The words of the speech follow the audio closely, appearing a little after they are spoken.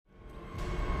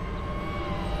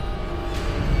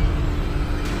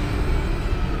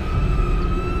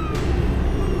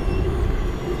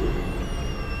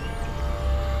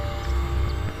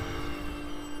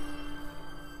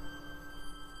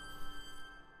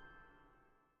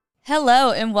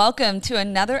Hello and welcome to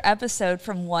another episode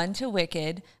from One to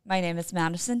Wicked. My name is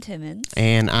Madison Timmons.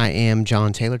 And I am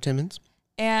John Taylor Timmons.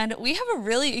 And we have a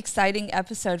really exciting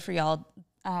episode for y'all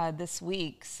this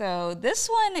week. So this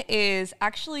one is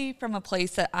actually from a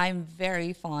place that I'm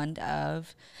very fond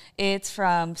of. It's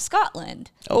from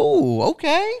Scotland. Oh,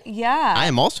 okay. Yeah. I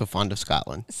am also fond of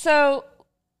Scotland. So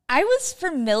I was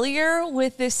familiar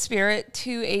with this spirit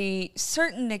to a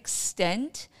certain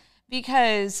extent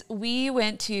because we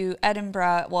went to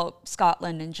Edinburgh, well,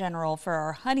 Scotland in general, for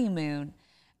our honeymoon.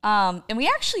 And we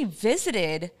actually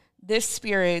visited this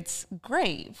spirit's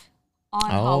grave on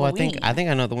Halloween. I think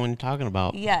I know the one you're talking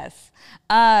about. Yes.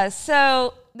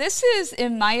 So this is,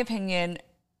 in my opinion,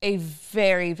 a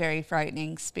very, very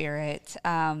frightening spirit.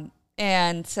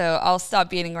 And so I'll stop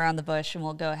beating around the bush and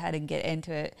we'll go ahead and get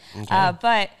into it. Okay.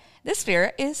 But this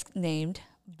spirit is named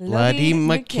Bloody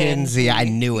Mackenzie. I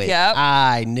knew it. Yep.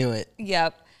 I knew it.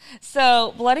 Yep.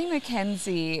 So Bloody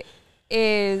Mackenzie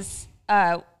is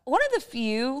one of the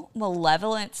few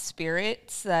malevolent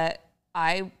spirits that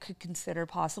I could consider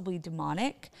possibly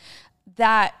demonic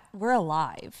that were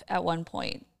alive at one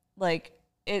point. Like,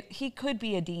 he could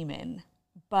be a demon,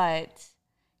 but,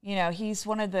 you know, he's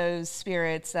one of those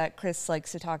spirits that Chris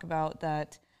likes to talk about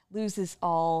that loses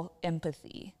all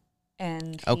empathy.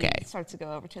 And he starts to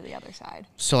go over to the other side.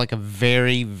 So like a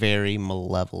very, very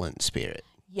malevolent spirit.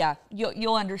 Yeah,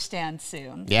 you'll understand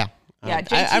soon. Yeah. Yeah,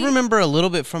 I remember a little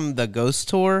bit from the ghost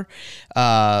tour. We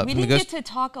didn't get to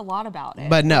talk a lot about it.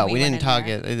 But no, we didn't talk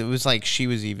it. It was like she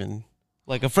was even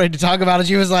like afraid to talk about it.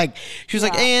 She was like,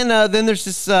 and then there's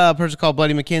this person called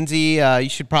Bloody Mackenzie. You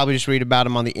should probably just read about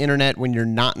him on the internet when you're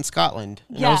not in Scotland.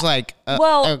 And I was like,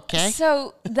 okay.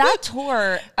 So that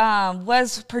tour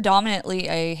was predominantly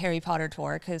a Harry Potter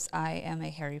tour because I am a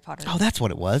Harry Potter. Oh, that's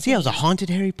what it was. Yeah, it was a haunted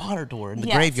Harry Potter tour in the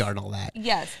graveyard and all that.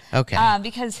 Yes. Okay.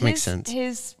 Because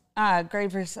his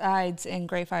grave resides in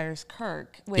Greyfriars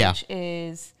Kirk, which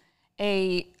is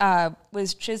the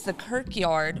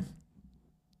kirkyard.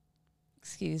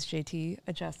 Excuse JT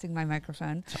adjusting my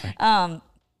microphone. Sorry.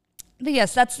 But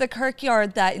yes, that's the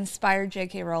kirkyard that inspired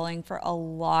J.K. Rowling for a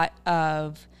lot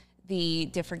of the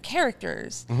different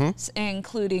characters,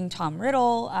 including Tom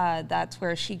Riddle. That's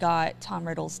where she got Tom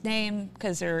Riddle's name,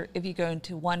 because if you go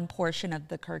into one portion of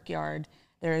the kirkyard,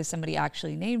 there is somebody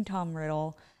actually named Tom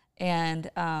Riddle. And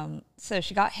so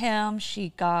she got him.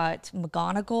 She got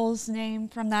McGonagall's name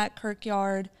from that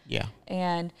kirkyard. Yeah.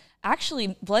 And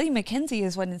actually, Bloody Mackenzie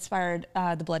is what inspired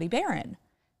the Bloody Baron.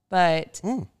 But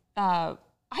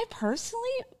I personally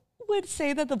would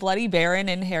say that the Bloody Baron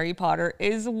in Harry Potter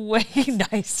is way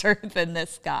nicer than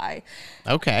this guy.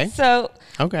 Okay. So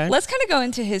let's kind of go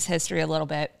into his history a little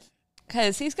bit,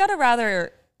 because he's got a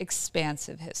rather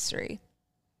expansive history.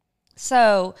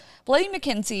 So Bloody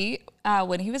Mackenzie,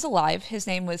 when he was alive, his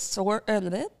name was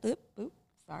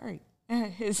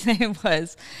his name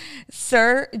was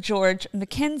Sir George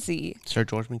Mackenzie. Sir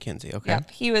George Mackenzie, okay.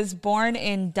 Yep. He was born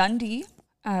in Dundee,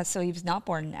 so he was not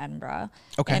born in Edinburgh.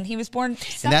 Okay. And he was born...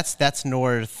 And that's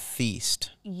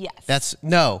northeast. Yes. That's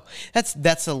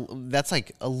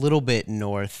like a little bit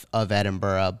north of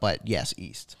Edinburgh, but yes,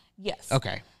 east. Yes.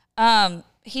 Okay.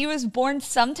 He was born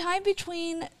sometime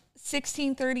between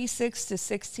 1636 to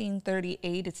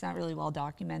 1638. It's not really well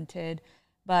documented,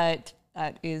 but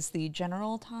that is the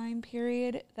general time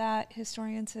period that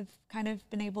historians have kind of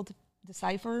been able to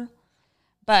decipher.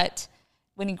 But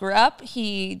when he grew up,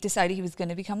 he decided he was going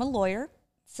to become a lawyer.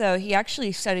 So he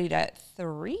actually studied at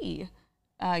 3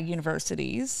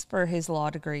 universities for his law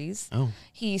degrees. Oh.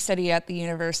 He studied at the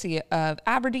University of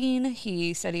Aberdeen.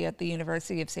 He studied at the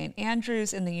University of St.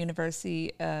 Andrews and the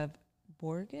University of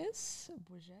Bourges.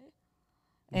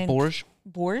 Bourges?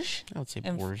 Bourges. I would say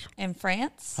Bourges. In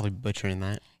France. Probably butchering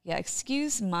that. Yeah,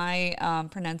 excuse my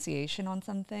pronunciation on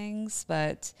some things,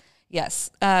 but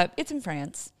yes, it's in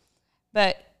France.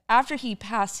 But after he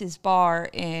passed his bar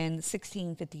in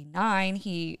 1659,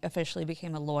 he officially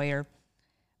became a lawyer.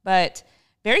 But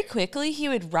very quickly, he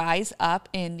would rise up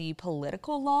in the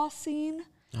political law scene.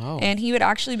 Oh. And he would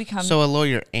actually become... So a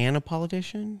lawyer and a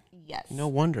politician? Yes. No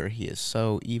wonder he is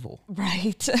so evil.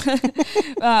 Right.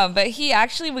 But he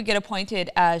actually would get appointed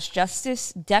as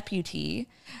Justice Deputy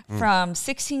from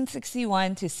 1661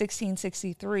 to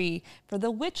 1663 for the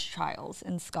witch trials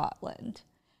in Scotland,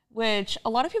 which a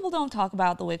lot of people don't talk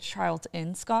about the witch trials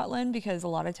in Scotland, because a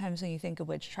lot of times when you think of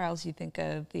witch trials, you think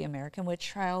of the American witch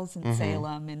trials in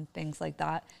Salem and things like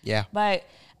that. Yeah. But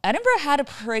Edinburgh had a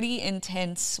pretty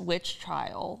intense witch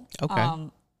trial. Okay.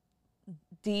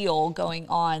 deal going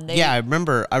on. Yeah, I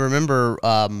remember.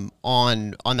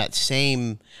 On that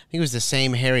same, I think it was the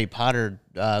same Harry Potter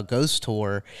ghost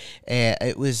tour.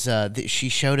 It was she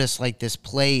showed us like this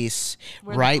place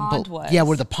Where the pond was. Yeah,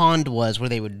 where the pond was, where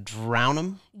they would drown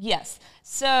them. Yes.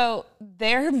 So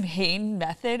their main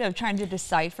method of trying to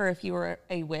decipher if you were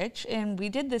a witch, and we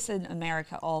did this in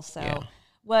America also,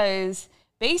 was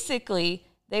basically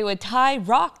they would tie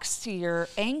rocks to your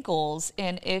ankles,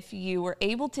 and if you were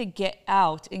able to get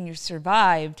out and you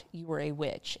survived, you were a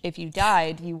witch. If you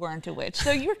died, you weren't a witch.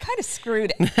 So you were kind of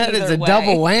screwed. That is a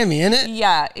double whammy, isn't it?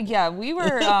 Yeah. We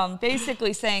were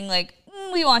basically saying like,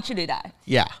 we want you to die.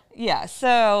 Yeah. Yeah.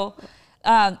 So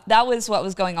that was what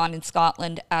was going on in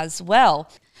Scotland as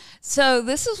well. So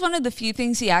this is one of the few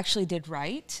things he actually did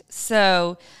right.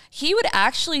 So he would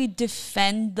actually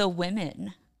defend the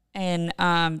women in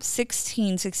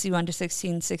 1661 to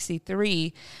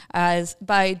 1663 as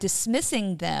by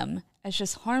dismissing them as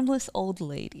just harmless old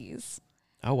ladies.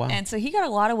 Oh, wow. And so he got a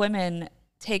lot of women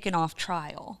taken off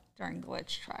trial during the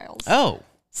witch trials. Oh.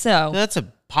 So that's a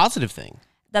positive thing.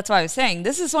 That's why I was saying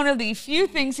this is one of the few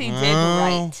things he did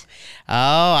right.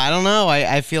 Oh, I don't know.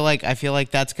 I feel like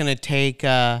that's gonna take.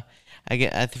 I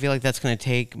feel like that's gonna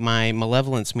take my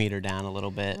malevolence meter down a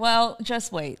little bit. Well,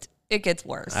 just wait. It gets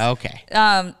worse. Okay.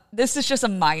 This is just a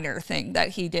minor thing that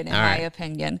he did, in my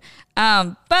opinion.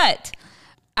 But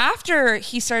after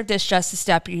he served as Justice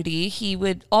Deputy, he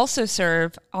would also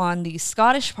serve on the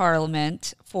Scottish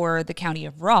Parliament for the county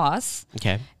of Ross.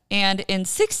 Okay. And in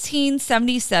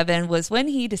 1677 was when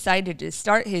he decided to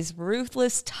start his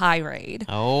ruthless tirade.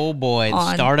 Oh boy,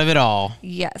 the start of it all.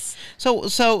 Yes. So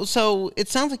it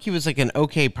sounds like he was like an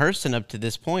okay person up to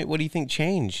this point. What do you think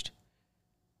changed?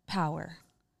 Power.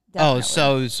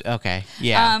 Definitely. Okay.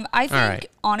 Yeah. I think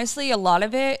honestly, a lot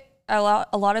of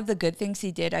the good things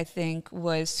he did, I think,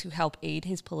 was to help aid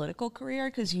his political career,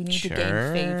 because you need to gain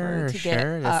favor to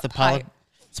get That's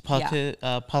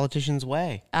the politician's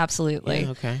way. Absolutely. Yeah,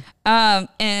 okay.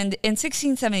 And in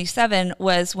 1677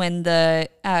 was when the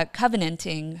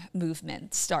Covenanting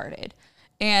movement started.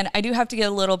 And I do have to get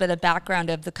a little bit of background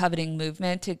of the Covenanting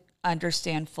movement to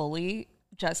understand fully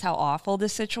just how awful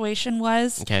this situation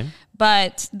was. Okay.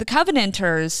 But the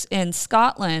Covenanters in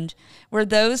Scotland were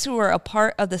those who were a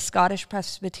part of the Scottish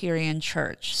Presbyterian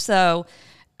Church. So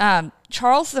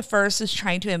Charles I was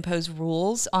trying to impose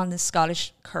rules on the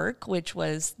Scottish Kirk, which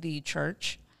was the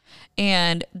church,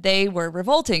 and they were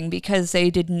revolting because they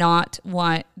did not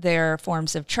want their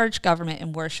forms of church government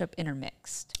and worship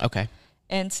intermixed. Okay.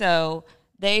 And so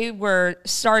they were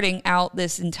starting out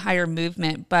this entire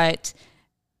movement, but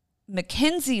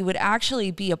Mackenzie would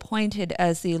actually be appointed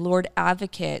as the Lord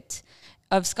Advocate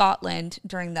of Scotland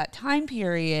during that time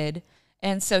period.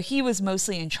 And so he was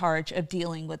mostly in charge of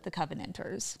dealing with the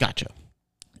Covenanters. Gotcha.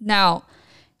 Now,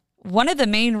 one of the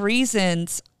main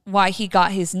reasons why he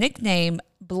got his nickname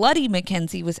Bloody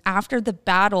Mackenzie was after the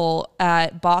battle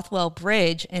at Bothwell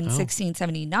Bridge in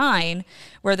 1679,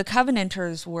 where the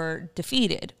Covenanters were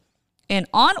defeated. And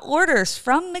on orders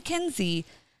from Mackenzie,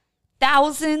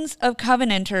 thousands of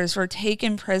Covenanters were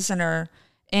taken prisoner,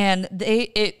 and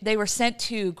they were sent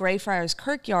to Greyfriars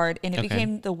Kirkyard, and it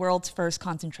became the world's first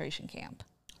concentration camp.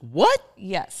 What?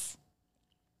 Yes,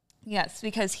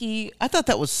 because I thought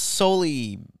that was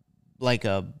solely like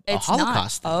a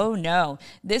Holocaust thing. Oh, no.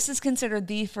 This is considered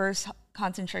the first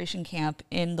concentration camp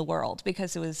in the world,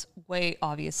 because it was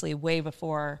obviously way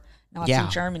before Nazi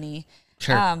Germany.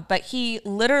 Sure. But he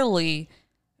literally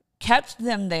kept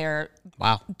them there,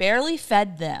 barely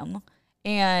fed them,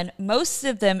 and most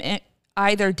of them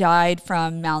either died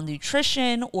from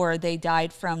malnutrition or they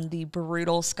died from the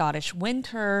brutal Scottish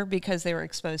winter because they were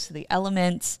exposed to the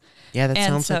elements. Yeah, that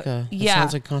sounds like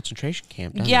a concentration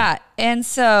camp. Yeah, and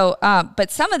so, but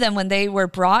some of them, when they were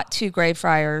brought to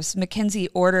Greyfriars, Mackenzie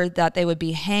ordered that they would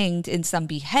be hanged and some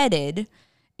beheaded,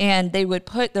 and they would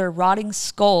put their rotting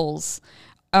skulls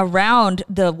around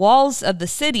the walls of the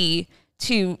city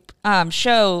to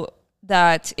show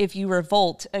that if you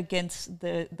revolt against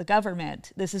the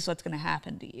government, this is what's going to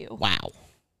happen to you. Wow.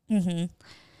 Mm-hmm.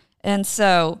 And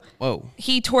so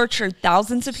he tortured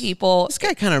thousands of people. This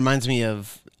guy kind of reminds me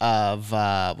of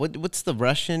what's the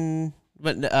Russian,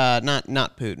 but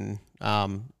not Putin,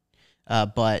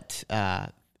 but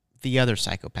the other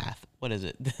psychopath. What is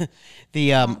it?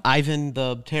 The Ivan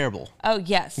the Terrible. Oh,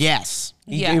 yes. Yes.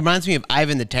 He reminds me of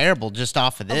Ivan the Terrible just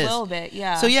off of this. A little bit,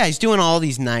 yeah. So yeah, he's doing all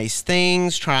these nice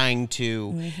things, trying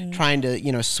to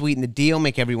sweeten the deal,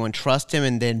 make everyone trust him,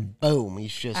 and then boom,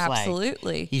 he's just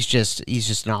he's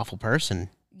just an awful person.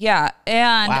 Yeah,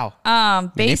 and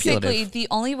basically the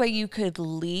only way you could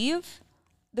leave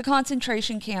the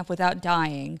concentration camp without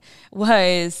dying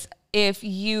was if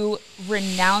you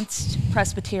renounced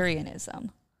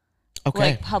Presbyterianism,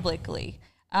 like publicly.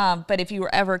 But if you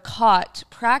were ever caught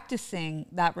practicing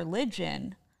that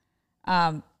religion,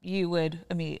 you would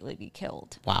immediately be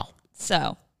killed. Wow.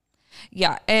 So,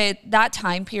 yeah, that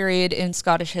time period in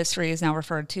Scottish history is now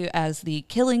referred to as the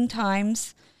Killing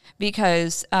Times,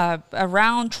 because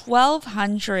around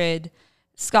 1,200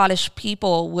 Scottish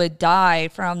people would die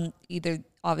from either,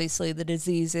 obviously, the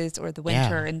diseases or the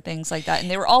winter and things like that. And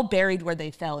they were all buried where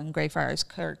they fell in Greyfriars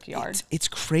Kirkyard. It's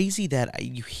crazy that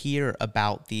you hear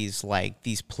about these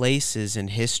places in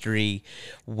history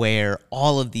where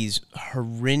all of these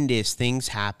horrendous things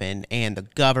happen, and the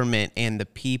government and the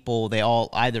people, they all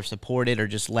either support it or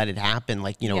just let it happen.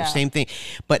 Like, same thing.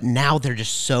 But now they're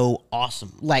just so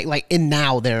awesome. And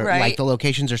now they're like, the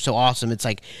locations are so awesome. It's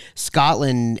like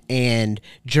Scotland and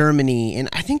Germany, and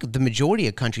I think the majority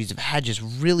of countries have had just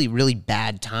really, really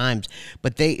bad times,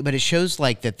 but it shows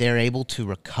like that they're able to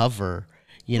recover.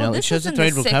 It shows that they're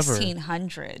able to recover.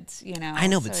 1600s, I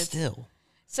know, but still.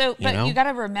 So, but you got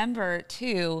to remember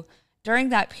too, during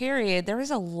that period, there was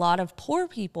a lot of poor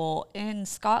people in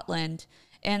Scotland,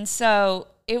 and so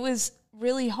it was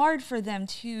really hard for them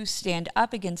to stand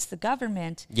up against the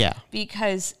government. Yeah,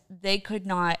 because they could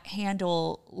not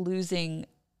handle losing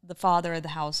the father of the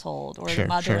household or the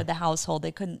mother of the household.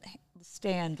 They couldn't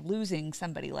stand losing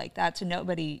somebody like that, so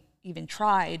nobody even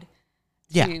tried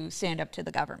to stand up to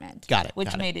the government.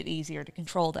 Which made it easier to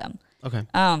control them. Okay.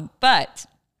 But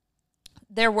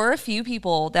there were a few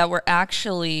people that were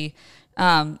actually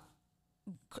traded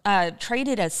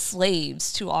as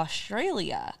slaves to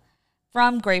Australia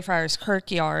from Greyfriars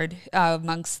Kirkyard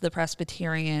amongst the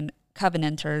Presbyterian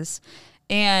Covenanters.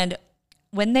 And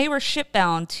when they were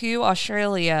shipbound to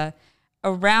Australia,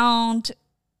 around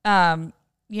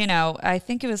I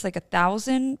think it was like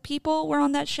 1,000 people were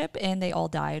on that ship, and they all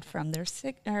died from their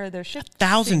ship.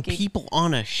 1,000 people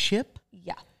on a ship?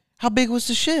 Yeah. How big was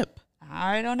the ship?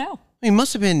 I don't know. It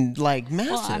must have been like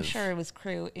massive. Well, I'm sure it was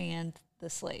crew and the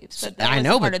slaves. But I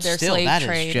know, but their still, slave that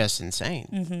trade. is just insane.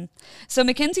 Mm-hmm. So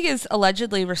Mackenzie is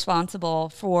allegedly responsible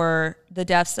for the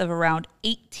deaths of around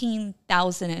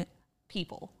 18,000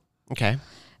 people. Okay.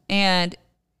 And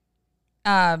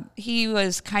he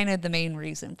was kind of the main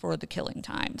reason for the Killing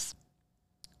Times.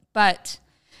 But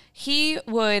he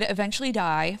would eventually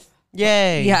die.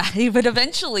 Yay. Yeah, he would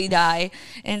eventually die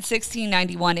in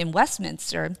 1691 in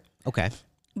Westminster. Okay.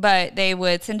 But they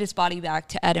would send his body back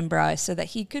to Edinburgh so that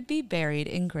he could be buried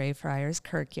in Greyfriars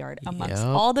Kirkyard amongst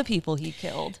all the people he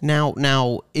killed.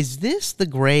 Now, is this the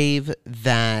grave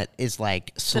that is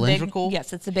like cylindrical?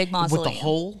 Yes, it's a big mausoleum. With the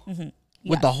hole? Mm-hmm.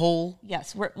 With the hole?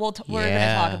 Yes, we're going to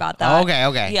talk about that.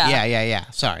 Okay. Yeah.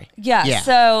 Sorry. Yeah.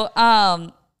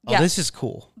 So, this is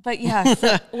cool. But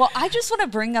yeah, well, I just want to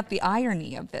bring up the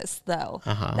irony of this, though,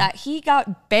 that he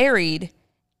got buried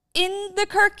in the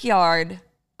kirkyard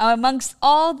amongst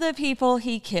all the people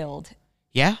he killed.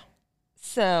 Yeah.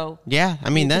 So, yeah,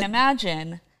 I mean, you can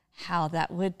imagine how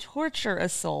that would torture a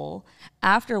soul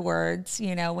afterwards,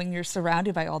 when you're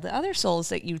surrounded by all the other souls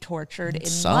that you tortured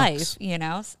in life,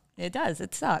 It does.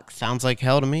 It sucks. Sounds like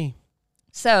hell to me.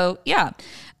 So, yeah.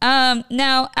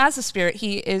 Now, as a spirit,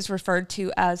 he is referred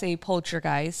to as a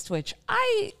poltergeist, which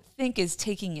I think is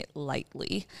taking it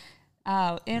lightly.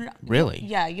 Really?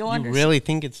 Yeah, you'll understand. You really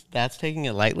think that's taking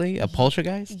it lightly? A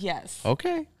poltergeist? Yes.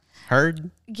 Okay.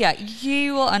 Heard. Yeah,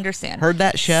 you will understand. Heard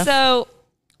that, chef? So,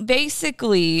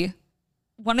 basically,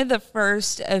 one of the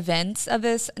first events of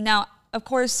this, now, of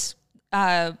course,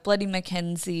 Bloody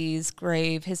Mackenzie's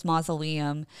grave, his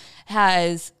mausoleum,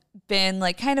 has been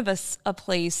like kind of a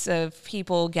place of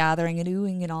people gathering and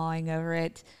oohing and awing over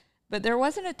it. But there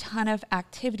wasn't a ton of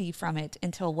activity from it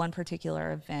until one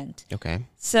particular event. Okay.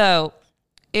 So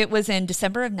it was in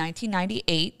December of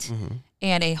 1998,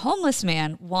 and a homeless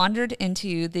man wandered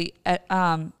into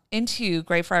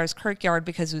Greyfriars Kirkyard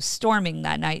because it was storming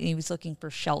that night, and he was looking for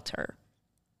shelter,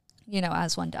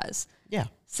 as one does. Yeah.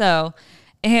 So...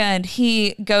 And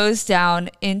he goes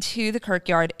down into the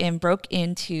kirkyard and broke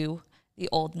into the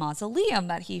old mausoleum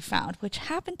that he found, which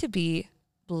happened to be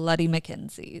Bloody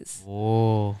Mackenzie's.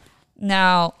 Oh.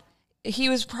 Now, he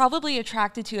was probably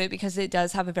attracted to it because it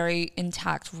does have a very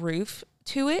intact roof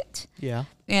to it. Yeah.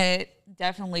 And it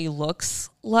definitely looks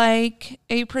like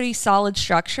a pretty solid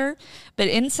structure. But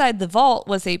inside the vault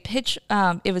was pitch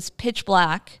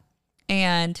black.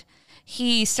 And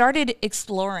he started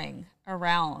exploring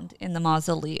around in the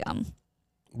mausoleum.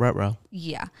 Ruh-roh.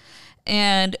 Yeah.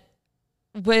 And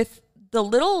with the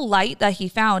little light that he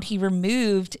found, he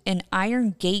removed an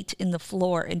iron gate in the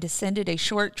floor and descended a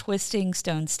short, twisting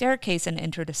stone staircase and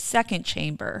entered a second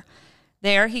chamber.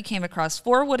 There, he came across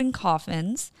 4 wooden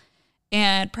coffins,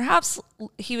 and perhaps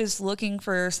he was looking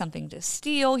for something to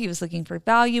steal. He was looking for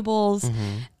valuables,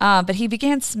 but he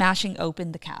began smashing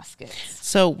open the caskets.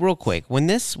 So, real quick, when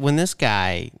this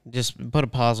guy, just put a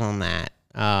pause on that.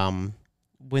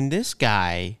 When this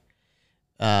guy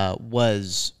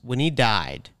when he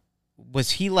died,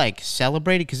 was he like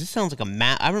celebrated? Because it sounds like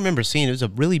I remember seeing it was a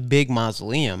really big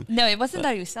mausoleum. No, it wasn't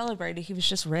that he was celebrated. He was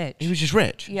just rich. He was just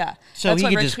rich. Yeah. So that's he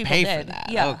what could rich just people pay did. for that.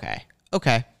 Yeah.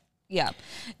 Okay. Yeah.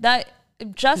 That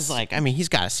just like, I mean, he's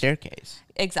got a staircase.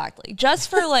 Exactly. Just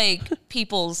for like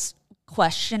people's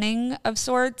questioning of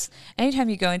sorts. Anytime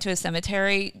you go into a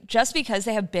cemetery, just because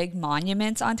they have big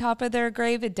monuments on top of their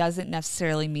grave, it doesn't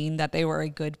necessarily mean that they were a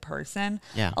good person.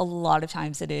 Yeah. A lot of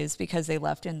times it is because they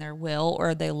left in their will,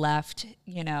 or they left,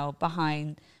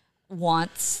 behind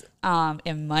wants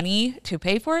and money to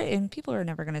pay for it. And people are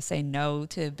never going to say no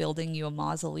to building you a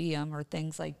mausoleum or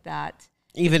things like that.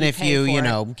 Even if you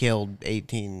killed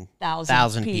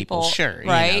 18,000 people. Sure.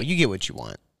 Right? You get what you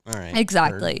want. All right.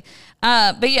 Exactly.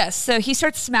 But yes, so he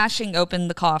starts smashing open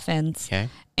the coffins. Okay.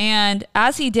 And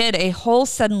as he did, a hole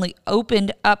suddenly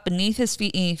opened up beneath his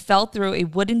feet, and he fell through a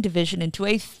wooden division into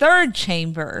a third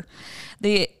chamber,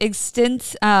 the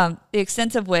extent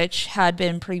of which had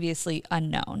been previously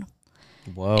unknown.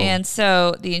 Whoa. And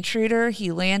so the intruder,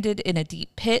 he landed in a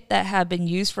deep pit that had been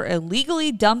used for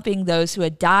illegally dumping those who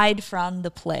had died from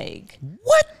the plague.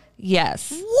 What?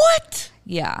 Yes. What?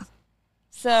 Yeah.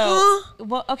 So,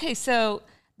 so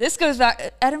this goes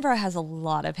back. Edinburgh has a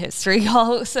lot of history,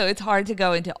 y'all, so it's hard to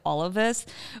go into all of this.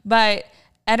 But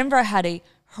Edinburgh had a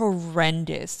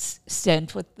horrendous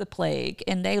stint with the plague,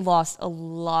 and they lost a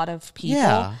lot of people.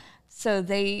 Yeah. So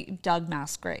they dug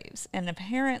mass graves. And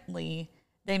apparently,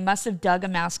 they must have dug a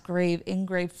mass grave in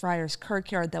Greyfriars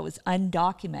Kirkyard that was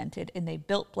undocumented, and they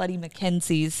built Bloody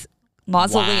Mackenzie's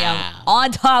mausoleum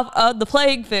on top of the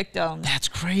plague victims. That's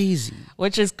crazy.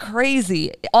 Which is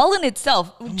crazy. All in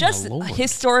itself. Just Lord.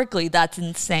 historically, that's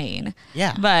insane.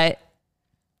 Yeah. But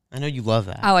I know you love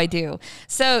that. Oh, I do.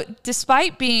 So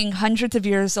despite being hundreds of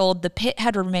years old, the pit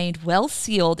had remained well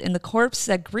sealed, and the corpses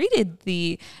that greeted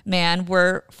the man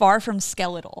were far from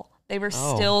skeletal. They were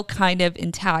still kind of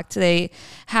intact. They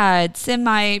had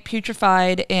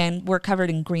semi-putrefied and were covered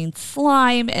in green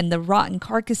slime, and the rotten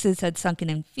carcasses had sunken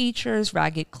in features,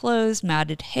 ragged clothes,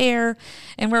 matted hair,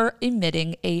 and were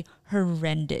emitting a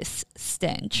horrendous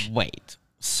stench. Wait,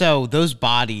 so those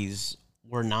bodies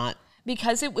were not...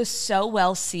 Because it was so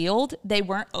well sealed, they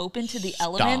weren't open to the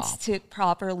elements to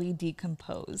properly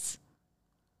decompose.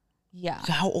 Yeah.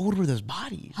 So how old were those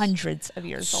bodies? Hundreds of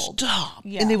years old. Stop.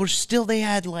 Yeah. And they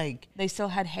had like... They still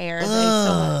had hair. They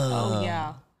still had,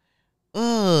 yeah.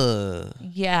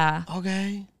 Yeah.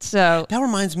 Okay. So... That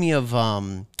reminds me of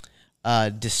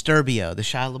Disturbia, the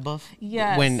Shia LaBeouf.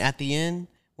 Yes. When at the end...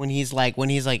 When he's like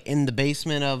in the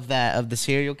basement of the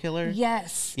serial killer.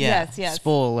 Yes. Yeah. Yes.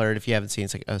 Spoiler alert if you haven't seen,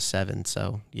 it's like 07,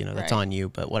 so that's on you,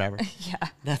 but whatever. Yeah.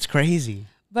 That's crazy.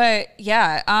 But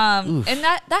yeah, and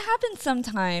that happens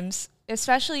sometimes,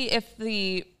 especially if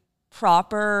the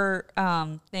proper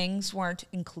things weren't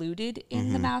included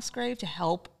in the mass grave to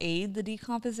help aid the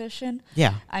decomposition.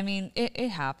 Yeah. I mean, it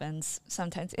happens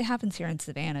sometimes. It happens here in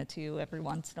Savannah too, every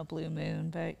once in a blue moon.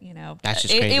 But that's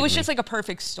just crazy it was just like a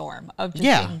perfect storm of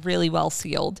just being really well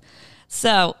sealed.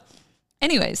 So,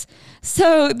 anyways,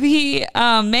 the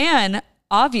man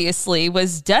obviously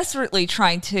was desperately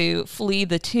trying to flee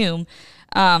the tomb.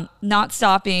 Not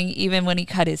stopping even when he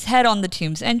cut his head on the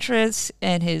tomb's entrance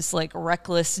and his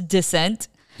reckless descent.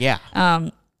 Yeah.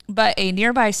 But a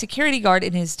nearby security guard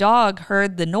and his dog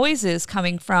heard the noises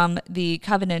coming from the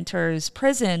Covenanters'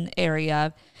 prison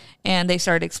area, and they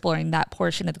started exploring that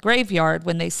portion of the graveyard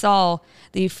when they saw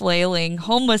the flailing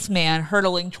homeless man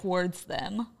hurtling towards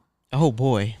them. Oh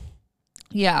boy.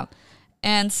 Yeah.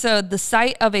 And so the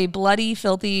sight of a bloody,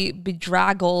 filthy,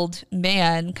 bedraggled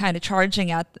man kind of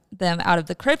charging at them out of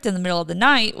the crypt in the middle of the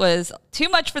night was too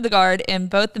much for the guard,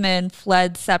 and both the men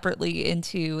fled separately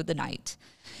into the night.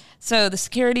 So the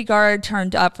security guard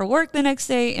turned up for work the next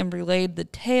day and relayed the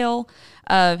tale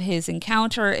of his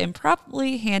encounter and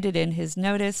promptly handed in his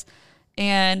notice,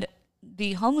 and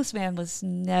the homeless man was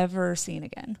never seen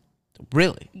again.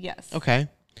 Really? Yes. Okay.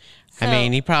 So, I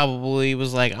mean, he probably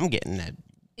was like, I'm getting that.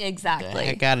 Exactly.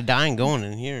 I got a dying going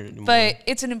in here. But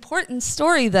it's an important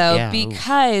story, though,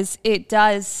 because it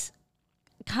does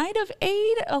kind of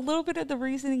aid a little bit of the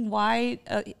reasoning why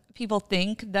people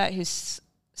think that his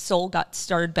soul got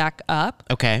stirred back up.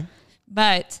 Okay.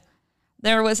 But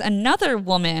There was another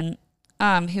woman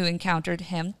who encountered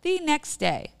him the next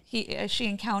day. She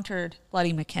encountered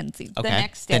Bloody Mackenzie the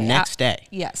next day. The next day.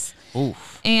 Yes.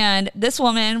 Oof. And this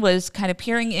woman was kind of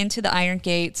peering into the iron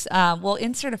gates. We'll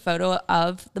insert a photo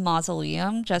of the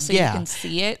mausoleum just so you can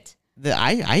see it.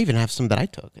 I even have some that I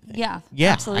took. I think. Yeah,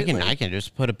 absolutely. I can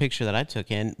just put a picture that I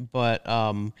took in. But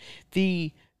so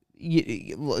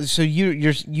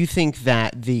you think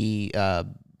that the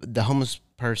homeless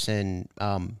person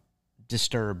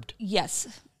disturbed?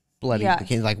 Yes. Bloody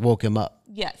Mackenzie, like woke him up.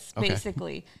 Yes,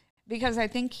 basically. Because I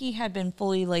think he had been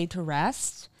fully laid to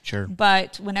rest. Sure.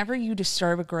 But whenever you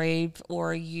disturb a grave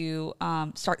or you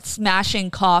start smashing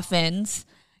coffins,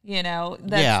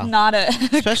 that's not a...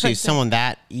 Especially someone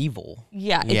that evil.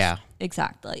 Yeah.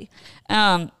 Exactly.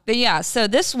 So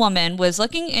this woman was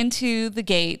looking into the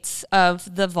gates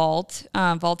of the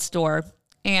vault's door,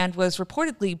 and was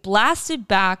reportedly blasted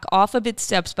back off of its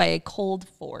steps by a cold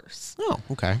force. Oh,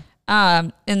 okay.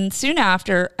 And soon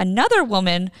after, another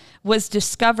woman was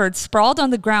discovered sprawled on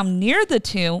the ground near the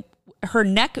tomb, her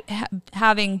neck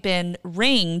having been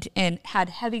ringed and had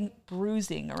heavy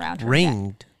bruising around her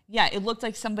neck. Yeah, it looked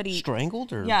like somebody...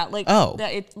 Strangled? Or? Yeah,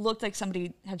 it looked like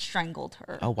somebody had strangled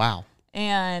her. Oh, wow.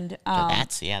 And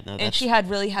and she had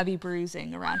really heavy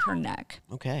bruising around her neck.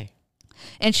 Okay.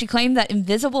 And she claimed that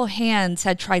invisible hands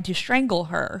had tried to strangle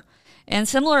her. And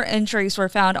similar injuries were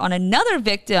found on another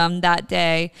victim that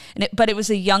day, but it was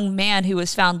a young man who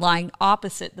was found lying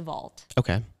opposite the vault.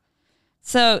 Okay.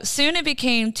 So soon it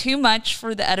became too much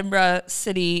for the Edinburgh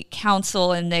City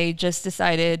Council, and they just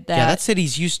decided that... Yeah, that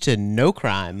city's used to no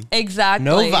crime. Exactly.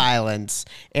 No violence.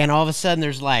 And all of a sudden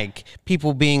there's like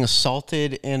people being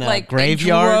assaulted in a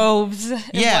graveyard. Droves in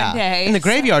one day. And the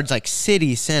graveyard's like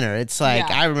city center. It's like,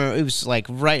 I remember it was like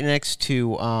right next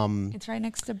to... It's right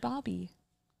next to Bobby.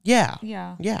 Yeah.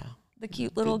 Yeah. Yeah. The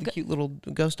cute little... The cute little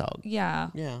ghost dog. Yeah.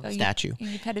 Yeah. Statue.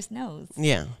 You pet his nose.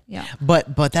 Yeah. Yeah.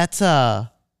 But that's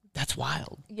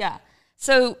wild. Yeah.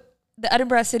 So the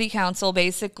Edinburgh City Council,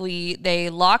 basically,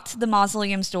 they locked the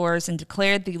mausoleum's doors and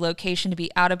declared the location to be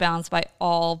out of bounds by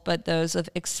all but those of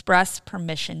express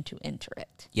permission to enter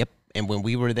it. Yep. And when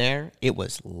we were there, it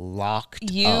was locked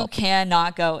up. You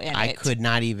cannot go in I couldn't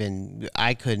even.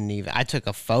 I took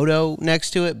a photo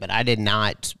next to it, but I did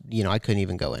not, I couldn't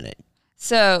even go in it.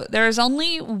 So there's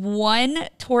only one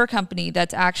tour company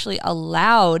that's actually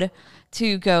allowed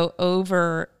to go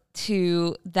over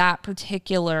to that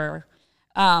particular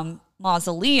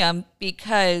mausoleum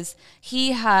because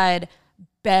he had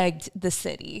begged the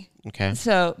city. Okay.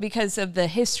 So because of the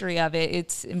history of it,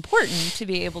 it's important to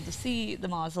be able to see the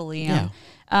mausoleum.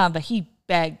 Yeah. But he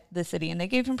begged the city and they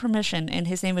gave him permission, and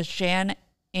his name was Jan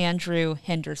Andrew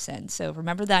Henderson. So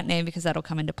remember that name because that'll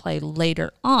come into play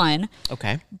later on.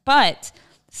 Okay. But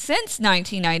since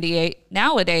 1998,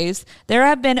 nowadays, there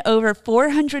have been over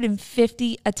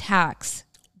 450 attacks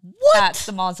at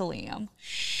the mausoleum.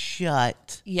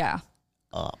 Shut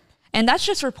up. And that's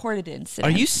just reported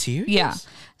incidents. Are you serious? Yeah.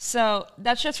 So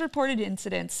that's just reported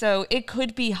incidents. So it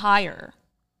could be higher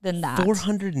than that.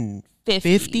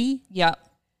 450? Yep.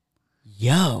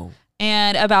 Yo.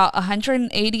 And about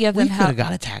 180 of them could have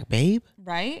got attacked, babe.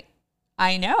 Right?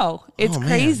 I know. It's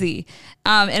crazy.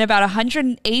 And about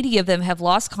 180 of them have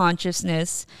lost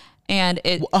consciousness. And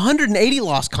 180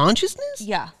 lost consciousness?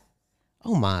 Yeah.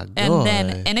 Oh my God. And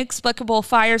then inexplicable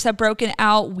fires have broken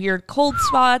out, weird cold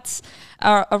spots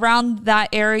around that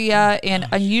area, and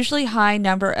unusually high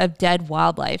number of dead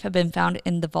wildlife have been found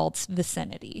in the vault's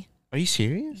vicinity. Are you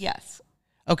serious? Yes.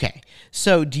 Okay.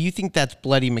 So do you think that's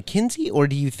Bloody Mackenzie, or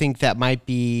do you think that might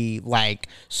be like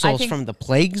souls from the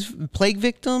plague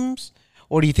victims?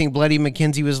 Or do you think Bloody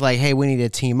Mackenzie was like, hey, we need to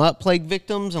team up plague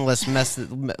victims and let's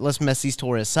mess these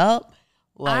tourists up?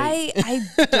 Like, I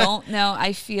don't know.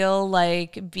 I feel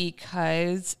like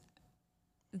because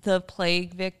the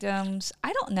plague victims,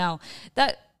 I don't know.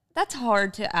 That's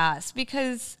hard to ask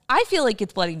because I feel like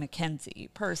it's Bloody Mackenzie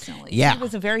personally. Yeah. He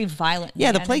was a very violent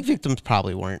man. The plague victims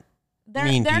probably weren't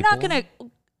mean they're people. Not going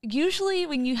to, usually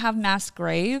when you have mass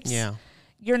graves, yeah,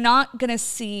 you're not going to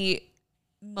see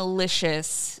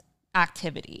malicious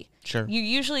activity. Sure. You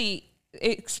usually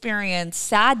experience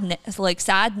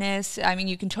sadness. I mean,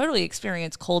 you can totally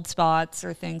experience cold spots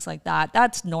or things like that.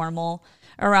 That's normal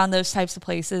around those types of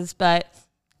places, but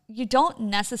you don't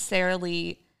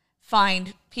necessarily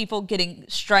find people getting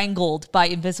strangled by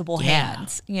invisible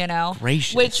hands,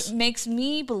 Gracious. Which makes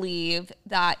me believe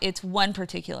that it's one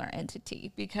particular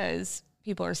entity because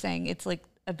people are saying it's like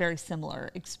a very similar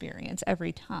experience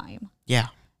every time. Yeah.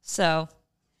 So,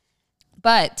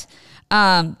 but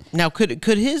now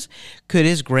could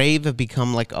his grave have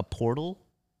become like a portal?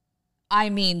 I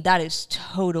mean, that is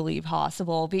totally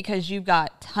possible because you've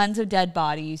got tons of dead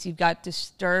bodies. You've got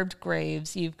disturbed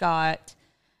graves. You've got...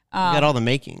 you got all the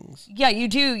makings. Yeah, you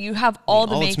do. You have all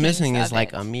the makings. All it's missing is it.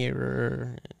 like a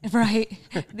mirror. Right.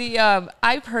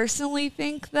 I personally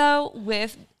think, though,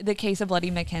 with the case of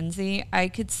Bloody Mackenzie, I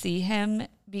could see him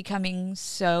becoming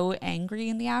so angry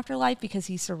in the afterlife because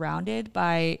he's surrounded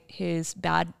by his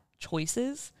bad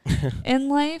choices in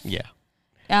life.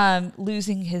 Yeah.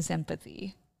 Losing his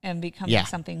empathy and becoming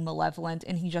something malevolent,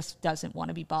 and he just doesn't want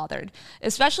to be bothered.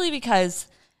 Especially because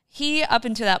he, up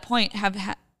until that point,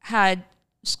 have had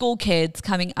school kids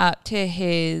coming up to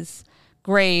his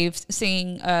grave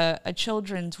singing a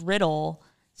children's riddle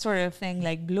sort of thing,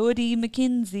 like Bloody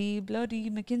Mackenzie,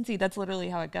 Bloody Mackenzie. That's literally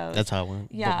how it goes. That's how it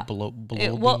went. Yeah.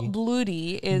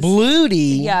 Bloody is... Bloody?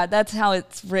 Yeah, that's how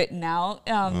it's written out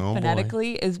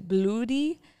phonetically, is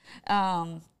bloody.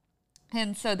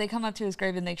 And so they come up to his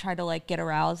grave and they try to like get a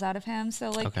rouse out of him. So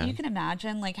like you can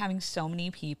imagine like having so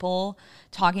many people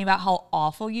talking about how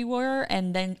awful you were,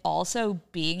 and then also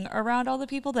being around all the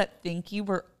people that think you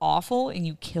were awful and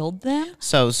you killed them.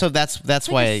 So that's it's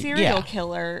why like a serial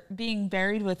killer being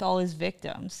buried with all his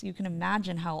victims. You can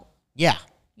imagine how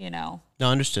no,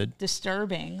 understood,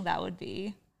 disturbing that would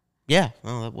be. Yeah,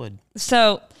 well, that would.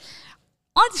 So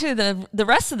on to the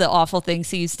rest of the awful things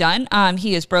he's done.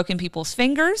 He has broken people's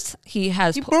fingers. He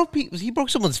broke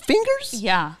someone's fingers?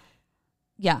 Yeah.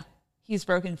 He's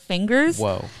broken fingers.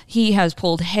 Whoa. He has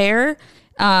pulled hair,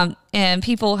 and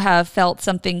people have felt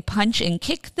something punch and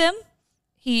kick them.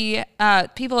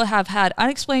 People have had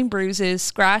unexplained bruises,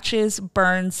 scratches,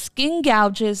 burns, skin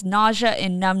gouges, nausea,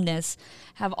 and numbness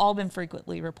have all been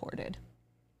frequently reported.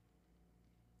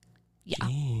 Yeah.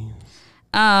 Jeez.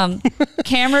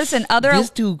 Cameras and other... This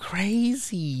dude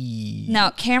crazy. Now,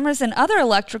 cameras and other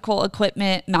electrical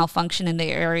equipment malfunction in the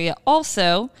area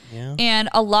also. Yeah. And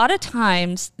a lot of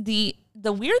times, the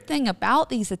weird thing about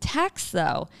these attacks,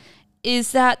 though,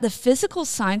 is that the physical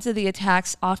signs of the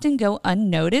attacks often go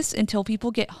unnoticed until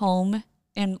people get home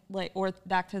and or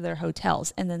back to their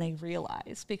hotels, and then they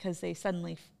realize because they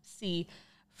suddenly see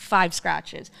 5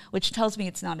 scratches, which tells me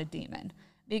it's not a demon,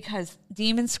 because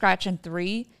demons scratch in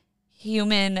 3,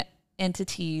 human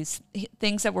entities,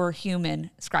 things that were human,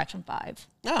 scratch in 5.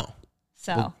 Oh,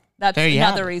 so that's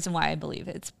another reason why I believe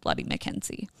it's Bloody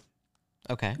Mackenzie.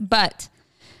 Okay, but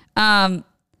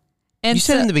and you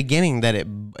said in the beginning that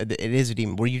it is a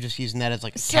demon. Were you just using that as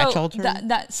like a catch-all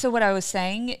term? So what I was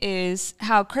saying is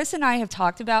how Chris and I have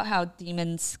talked about how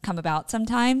demons come about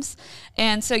sometimes.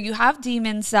 And so you have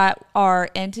demons that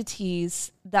are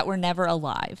entities that were never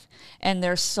alive, and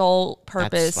their sole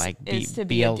purpose is to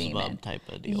be a demon. Type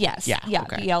of deal. Yes. Yeah.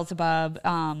 Okay. Beelzebub,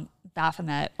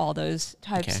 Baphomet, all those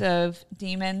types of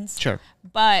demons. Sure.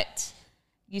 But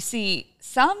you see,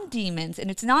 some demons, and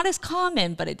it's not as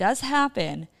common, but it does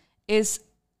happen, is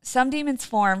some demons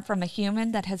form from a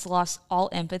human that has lost all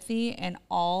empathy and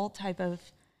all type of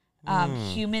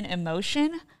human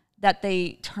emotion, that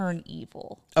they turn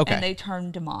evil. Okay. And they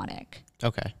turn demonic.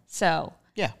 Okay. So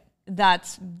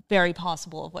that's very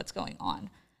possible of what's going on.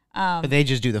 But they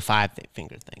just do the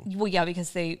 5-finger thing. Well, yeah,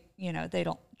 because they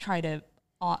don't try to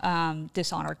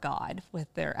dishonor God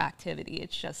with their activity.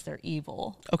 It's just they're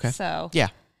evil. Okay. So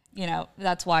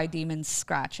that's why demons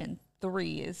scratch in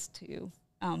 3 is to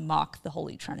mock the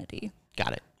Holy Trinity.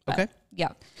 Got it. Okay. Yeah.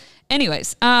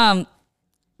 Anyways,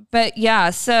 but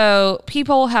yeah, so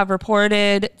people have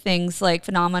reported things like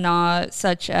phenomena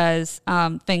such as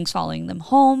things following them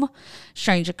home,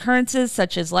 strange occurrences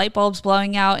such as light bulbs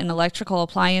blowing out and electrical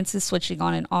appliances switching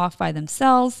on and off by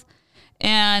themselves.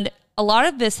 And a lot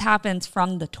of this happens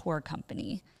from the tour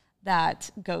company that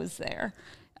goes there.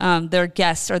 Their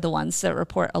guests are the ones that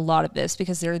report a lot of this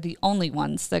because they're the only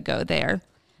ones that go there.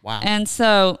 Wow. And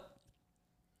so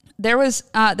there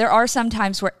are some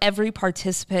times where every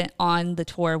participant on the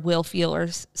tour will feel or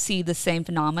see the same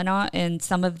phenomena. And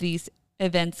some of these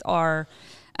events are,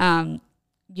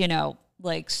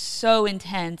 like so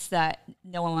intense that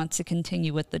no one wants to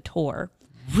continue with the tour.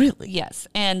 Really? Yes.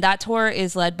 And that tour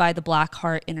is led by the Black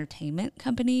Heart Entertainment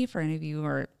Company, for any of you who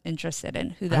are interested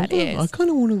in who that is. I kind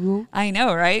of want to go. I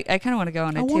know, right? I kind of want to go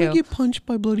on it too. I want to get punched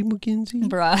by Bloody Mackenzie.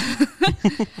 Bruh.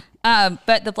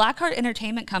 But the Black Heart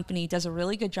Entertainment Company does a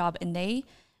really good job, and they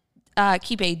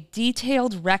keep a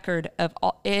detailed record of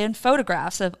and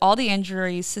photographs of all the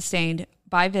injuries sustained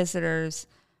by visitors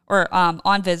or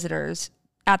on visitors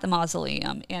at the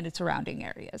mausoleum and its surrounding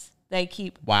areas. They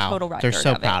keep total record. They're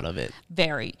so proud of it.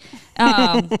 Very.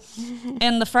 And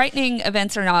the frightening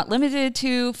events are not limited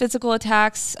to physical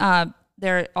attacks.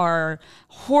 There are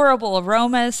horrible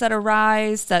aromas that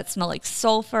arise that smell like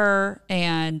sulfur,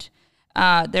 and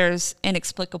There's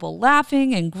inexplicable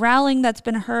laughing and growling that's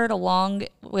been heard, along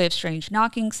with strange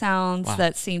knocking sounds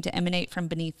that seem to emanate from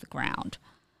beneath the ground.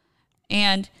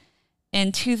 And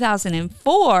in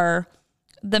 2004,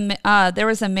 there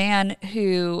was a man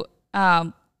who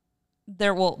they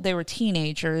were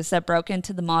teenagers that broke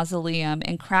into the mausoleum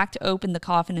and cracked open the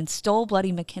coffin and stole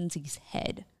Bloody Mackenzie's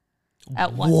head.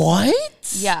 At one What?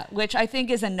 point. Yeah, which I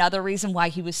think is another reason why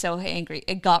he was so angry.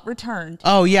 It got returned.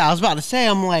 Oh yeah, I was about to say.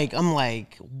 I'm like,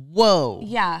 whoa.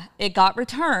 Yeah, it got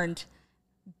returned,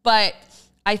 but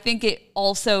I think it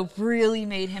also really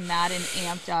made him mad and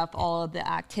amped up all of the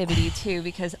activity too,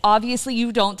 because obviously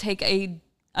you don't take a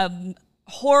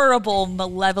horrible,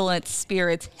 malevolent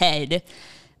spirit's head.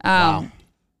 Wow.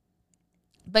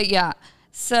 But yeah,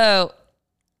 so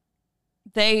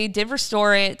they did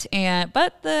restore it,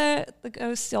 but the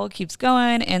ghost still keeps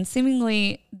going, and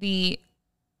seemingly the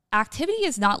activity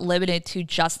is not limited to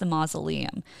just the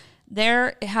mausoleum.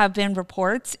 There have been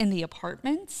reports in the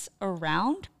apartments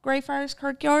around Greyfriars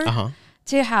Kirkyard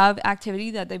to have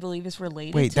activity that they believe is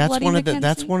related to Bloody Mackenzie.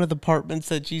 That's one of the apartments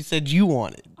that you said you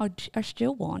wanted. Oh, I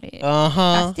still want it.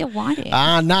 I still want it.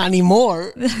 Not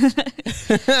anymore.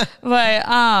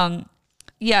 But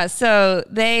yeah, so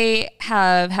they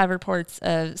have had reports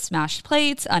of smashed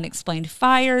plates, unexplained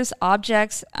fires,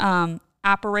 objects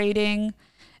apparating,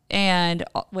 and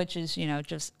which is,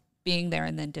 just being there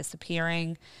and then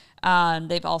disappearing.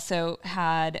 They've also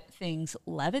had things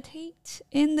levitate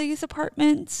in these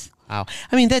apartments. Wow.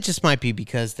 I mean, that just might be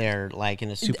because they're like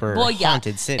in a super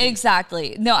haunted city.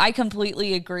 Exactly. No, I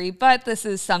completely agree. But this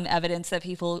is some evidence that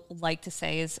people like to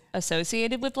say is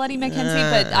associated with Bloody Mackenzie.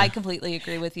 But I completely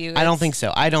agree with you. I don't think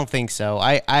so. I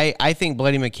think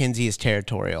Bloody Mackenzie is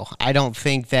territorial. I don't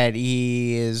think that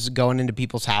he is going into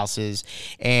people's houses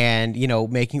and,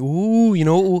 making,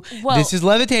 this is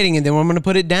levitating and then I'm going to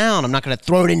put it down. I'm not going to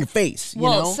throw it in your face.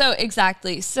 So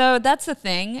exactly. So that's the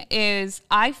thing is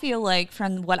I feel like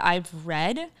from what I've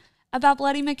read about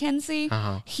Bloody Mackenzie,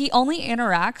 he only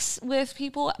interacts with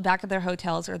people back at their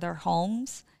hotels or their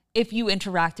homes if you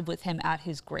interacted with him at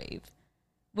his grave,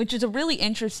 which is a really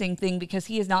interesting thing because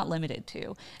he is not limited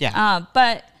to. Yeah.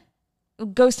 But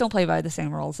ghosts don't play by the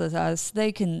same rules as us.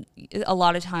 They can, a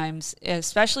lot of times,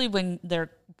 especially when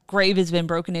their grave has been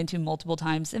broken into multiple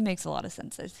times, it makes a lot of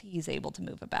sense that he's able to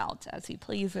move about as he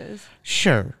pleases.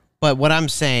 Sure. But what I'm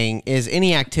saying is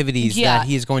any activities that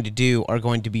he is going to do are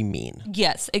going to be mean.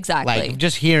 Yes, exactly. Like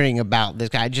just hearing about this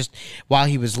guy, just while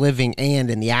he was living and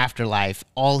in the afterlife,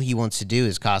 all he wants to do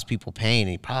is cause people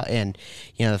pain. And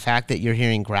the fact that you're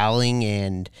hearing growling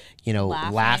and,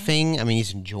 laughing, I mean,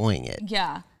 he's enjoying it.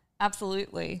 Yeah,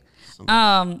 absolutely.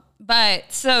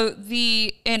 But so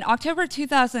in October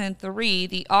 2003,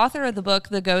 the author of the book,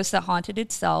 The Ghost That Haunted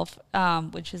Itself,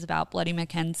 which is about Bloody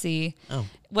Mackenzie,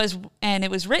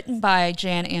 it was written by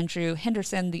Jan Andrew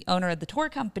Henderson, the owner of the tour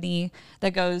company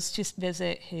that goes to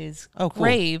visit his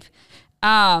grave.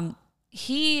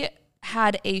 He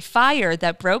had a fire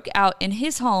that broke out in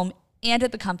his home and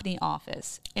at the company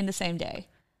office in the same day.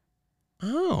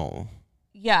 Oh.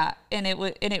 Yeah, and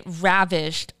it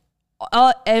ravished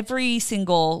every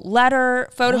single letter,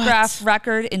 photograph,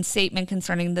 record, and statement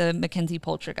concerning the Mackenzie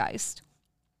poltergeist.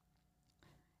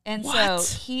 And so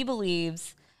he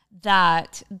believes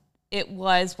that it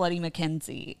was Bloody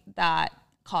Mackenzie that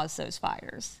caused those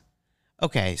fires.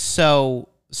 Okay, so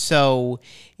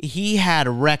he had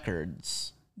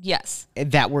records. Yes.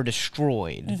 That were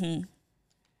destroyed. Mm-hmm.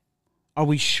 Are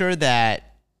we sure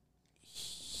that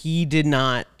he did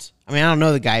not? I mean, I don't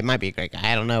know the guy. It might be a great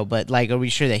guy. I don't know. But, are we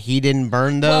sure that he didn't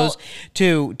burn those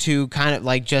to kind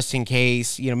of, just in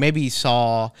case, maybe he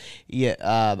saw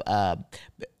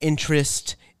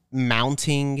interest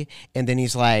mounting, and then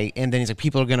he's like,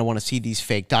 people are going to want to see these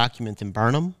fake documents and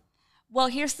burn them? Well,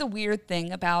 here's the weird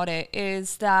thing about it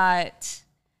is that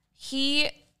he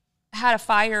had a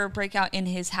fire break out in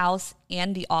his house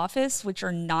and the office, which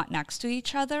are not next to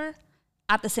each other,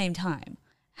 at the same time.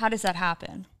 How does that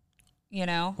happen?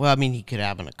 Well, I mean, he could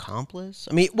have an accomplice.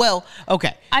 I mean,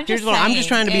 okay. I'm just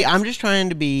trying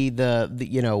to be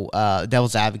the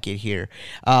devil's advocate here.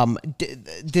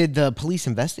 Did the police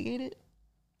investigate it?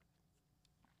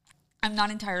 I'm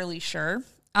not entirely sure.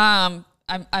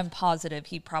 I'm positive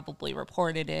he probably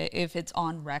reported it. If it's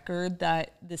on record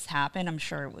that this happened, I'm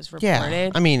sure it was reported.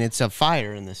 Yeah, I mean, it's a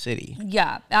fire in the city.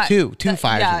 Yeah. Two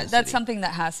fires Yeah, in the that's city. something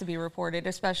that has to be reported,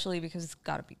 especially because it's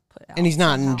got to be put out. And he's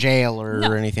not somehow. in jail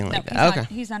or anything like that.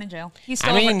 He's not in jail. He's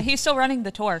still running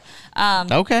the tour.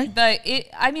 Okay. But it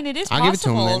is I'll give it to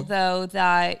him, possible, then. though,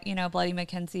 that, Bloody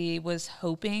Mackenzie was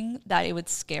hoping that it would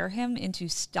scare him into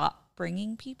stop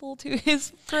bringing people to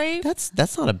his grave.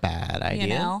 That's not a bad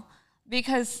idea.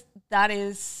 Because that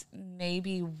is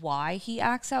maybe why he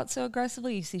acts out so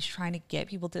aggressively. He's trying to get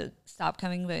people to stop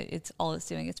coming, but it's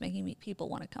doing. It's making people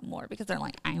want to come more because they're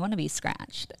like, I want to be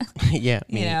scratched. Yeah,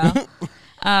 me. You know.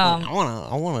 I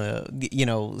want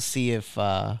to, see if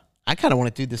I kind of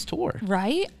want to do this tour.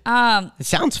 Right. It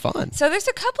sounds fun. So there's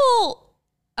a couple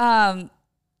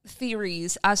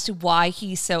theories as to why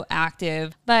he's so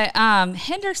active. But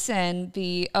Henderson,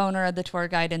 the owner of the tour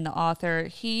guide and the author,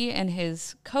 he and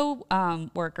his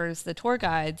co-workers, the tour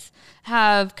guides,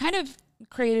 have kind of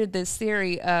created this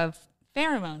theory of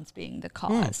pheromones being the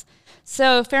cause.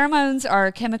 So pheromones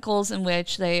are chemicals in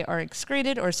which they are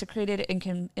excreted or secreted and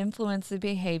can influence the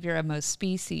behavior of most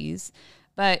species.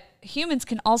 But humans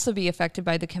can also be affected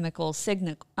by the chemical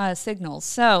signals.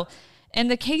 So in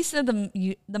the case of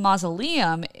the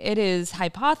mausoleum, it is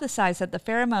hypothesized that the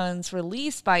pheromones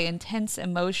released by intense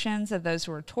emotions of those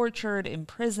who were tortured,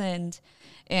 imprisoned,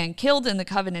 and killed in the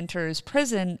Covenanters'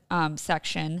 prison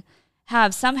section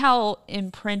have somehow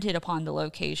imprinted upon the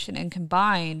location, and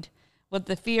combined with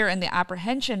the fear and the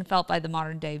apprehension felt by the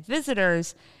modern-day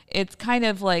visitors, it's kind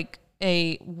of like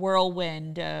a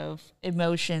whirlwind of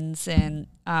emotions and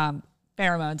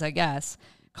pheromones, I guess,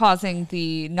 causing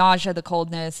the nausea, the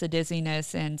coldness, the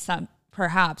dizziness, and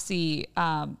perhaps the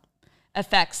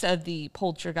effects of the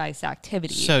poltergeist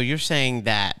activity. So you're saying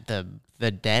that the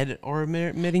dead are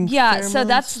emitting Yeah, pheromones? so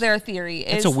that's their theory.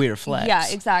 It's a weird flex. Yeah,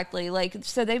 exactly.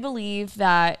 So they believe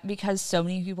that because so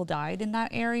many people died in that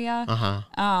area,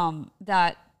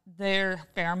 that their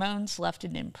pheromones left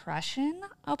an impression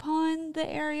upon the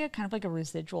area, kind of like a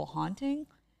residual haunting.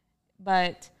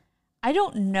 But I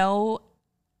don't know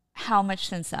how much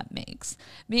sense that makes,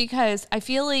 because I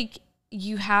feel like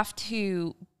you have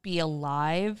to be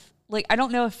alive. Like, I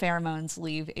don't know if pheromones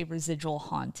leave a residual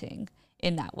haunting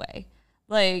in that way.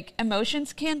 Like,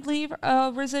 emotions can leave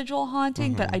a residual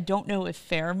haunting, but I don't know if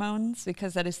pheromones,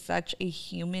 because that is such a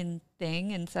human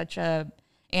thing and such a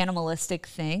animalistic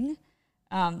thing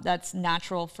that's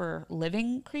natural for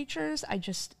living creatures. I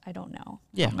don't know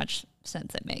how much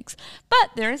sense it makes. But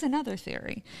there is another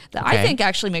theory that I think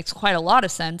actually makes quite a lot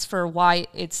of sense for why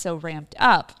it's so ramped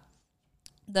up,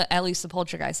 at least the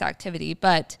poltergeist activity.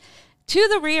 But to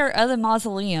the rear of the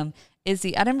mausoleum is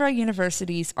the Edinburgh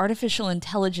University's Artificial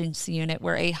Intelligence Unit,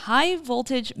 where a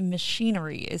high-voltage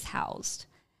machinery is housed.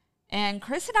 And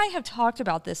Chris and I have talked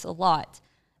about this a lot,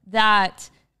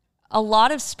 that a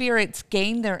lot of spirits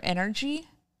gain their energy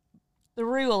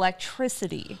through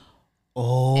electricity.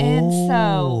 Oh. And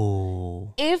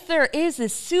so if there is a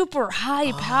super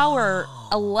high power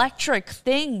electric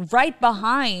thing right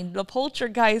behind the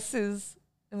poltergeist's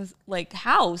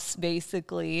house,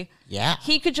 basically,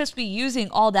 he could just be using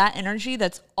all that energy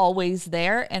that's always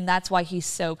there, and that's why he's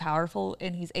so powerful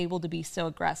and he's able to be so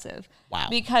aggressive. Wow.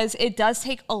 Because it does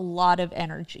take a lot of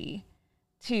energy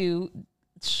to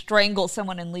strangle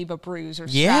someone and leave a bruise or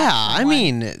I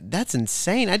mean, that's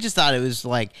insane. I just thought it was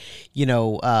like,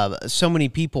 so many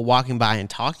people walking by and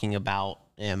talking about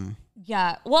him.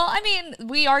 Yeah. Well, I mean,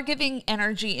 we are giving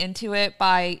energy into it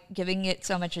by giving it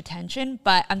so much attention,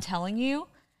 but I'm telling you,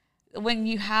 when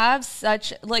you have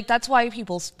such, that's why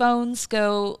people's phones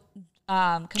go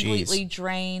completely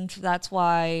drained. That's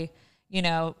why,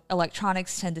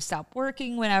 electronics tend to stop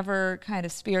working whenever kind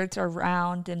of spirits are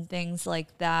around and things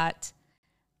like that.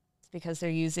 Because they're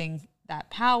using that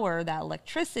power, that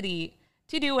electricity,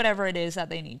 to do whatever it is that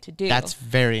they need to do. That's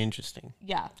very interesting.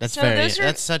 Yeah. That's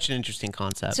such an interesting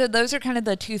concept. So those are kind of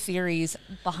the two theories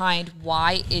behind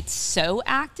why it's so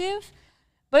active.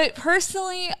 But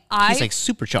personally, he's like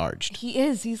supercharged. He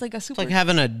is. He's like a super. It's like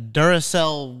having a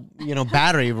Duracell,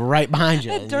 battery right behind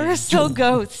you. A Duracell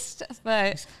ghost.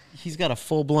 But he's got a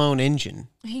full-blown engine.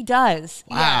 He does.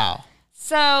 Wow. Yeah.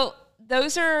 So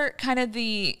those are kind of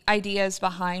the ideas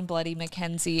behind Bloody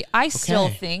Mackenzie. I still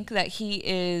think that he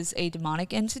is a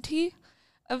demonic entity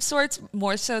of sorts,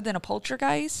 more so than a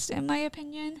poltergeist, in my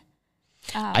opinion.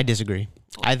 I disagree.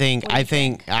 I think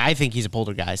he's a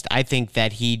poltergeist. I think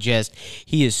that he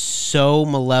is so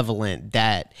malevolent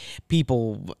that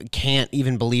people can't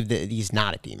even believe that he's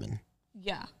not a demon.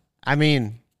 Yeah. I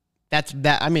mean,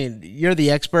 you're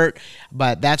the expert,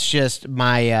 but that's just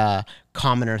my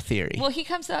commoner theory. Well,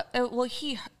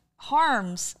 he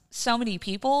harms so many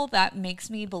people that makes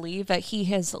me believe that he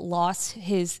has lost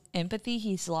his empathy.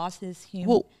 He's lost his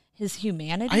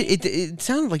humanity. It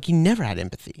sounded like he never had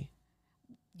empathy.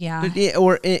 Yeah.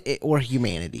 Or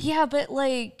humanity. Yeah, but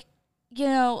I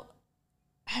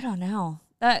don't know.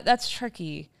 That's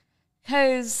tricky,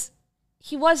 because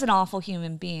he was an awful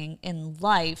human being in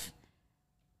life,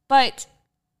 but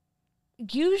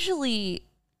usually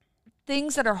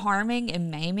things that are harming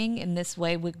and maiming in this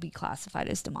way would be classified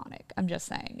as demonic. I'm just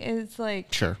saying. It's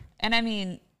like, sure. And I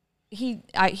mean,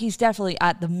 he's definitely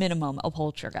at the minimum a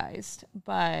poltergeist,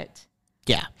 but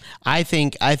yeah, I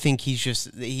think he's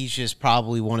just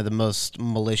probably one of the most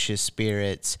malicious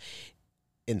spirits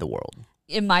in the world.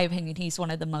 In my opinion, he's one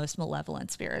of the most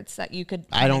malevolent spirits that you could.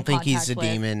 I don't think he's a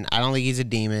demon. I don't think he's a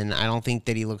demon. I don't think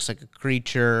that he looks like a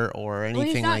creature or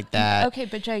anything like that. Okay,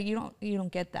 but Jay, you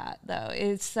don't get that though.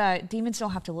 It's demons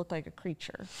don't have to look like a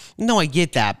creature. No, I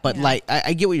get that, but like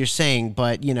I get what you're saying.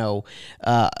 But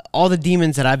all the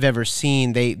demons that I've ever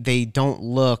seen, they don't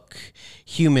look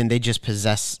human. They just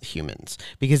possess humans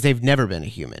because they've never been a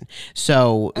human.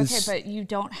 So okay, but you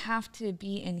don't have to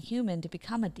be inhuman to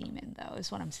become a demon, though. Is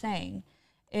what I'm saying.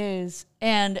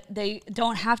 And they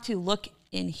don't have to look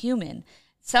inhuman.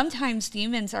 Sometimes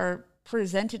demons are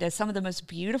presented as some of the most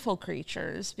beautiful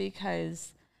creatures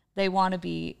because they want to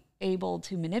be able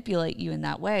to manipulate you in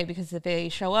that way. Because if they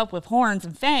show up with horns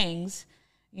and fangs,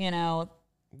 yeah,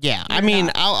 I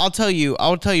mean, I'll tell you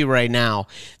right now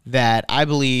that I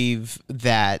believe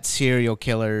that serial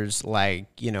killers like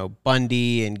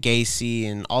Bundy and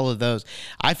Gacy and all of those,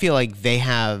 I feel like they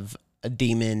have a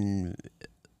demon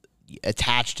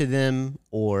attached to them,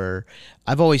 or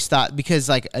I've always thought, because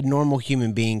like a normal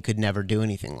human being could never do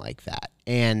anything like that,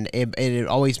 and it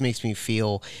always makes me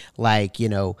feel like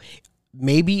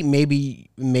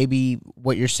maybe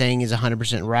what you're saying is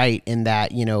 100% right in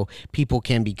that people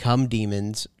can become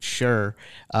demons, sure,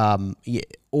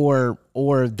 or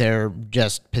they're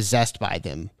just possessed by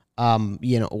them,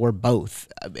 or both.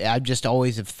 I just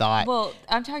always have thought. Well,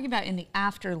 I'm talking about in the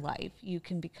afterlife, you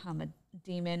can become a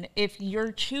demon. If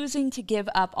you're choosing to give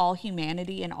up all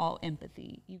humanity and all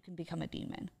empathy, you can become a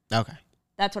demon. Okay.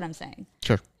 That's what I'm saying.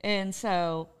 Sure. And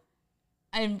so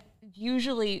I'm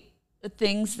usually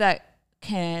things that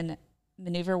can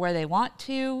maneuver where they want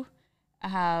to,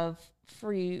 have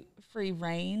free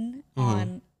reign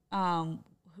on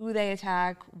who they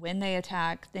attack, when they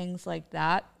attack, things like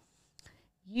that,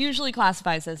 usually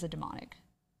classifies as a demonic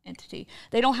entity.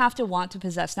 They don't have to want to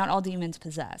possess. Not all demons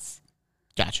possess.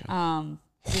 Gotcha.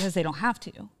 Because they don't have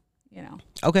to,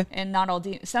 Okay. And not all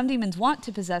some demons want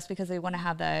to possess because they want to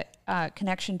have that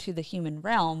connection to the human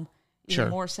realm. Even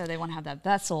more so, they want to have that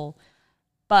vessel.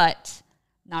 But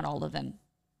not all of them.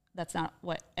 That's not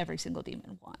what every single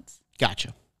demon wants.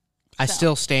 Gotcha. I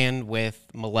still stand with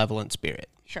malevolent spirit.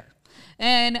 Sure.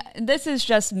 And this is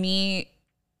just me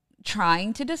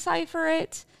trying to decipher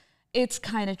it. It's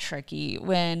kind of tricky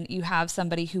when you have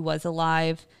somebody who was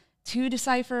alive to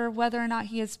decipher whether or not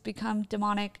he has become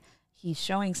demonic. He's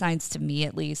showing signs, to me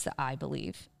at least, that I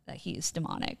believe that he is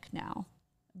demonic now.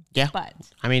 Yeah, but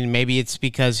I mean, maybe it's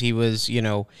because he was,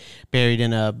 buried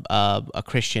in a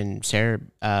Christian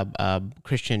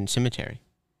Christian cemetery.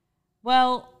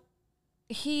 Well,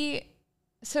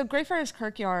 Greyfriars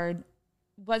Kirkyard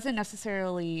wasn't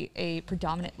necessarily a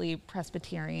predominantly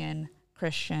Presbyterian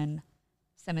Christian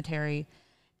cemetery.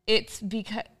 It's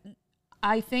because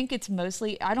I think it's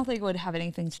mostly, I don't think it would have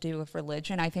anything to do with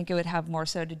religion. I think it would have more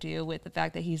so to do with the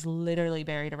fact that he's literally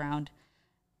buried around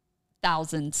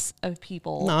thousands of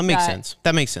people. No, that makes sense.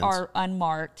 That makes sense. Are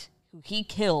unmarked, who he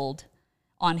killed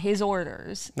on his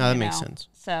orders. No, that makes sense.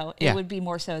 So it would be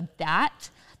more so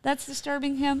that's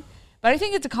disturbing him. But I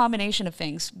think it's a combination of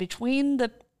things between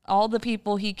all the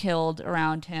people he killed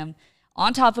around him,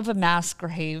 on top of a mass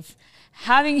grave,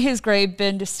 having his grave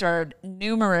been disturbed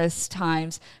numerous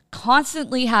times,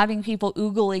 constantly having people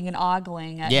oogling and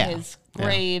ogling at his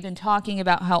grave and talking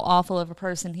about how awful of a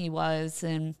person he was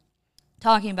and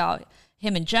talking about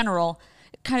him in general.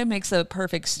 It kind of makes a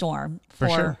perfect storm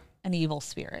for an evil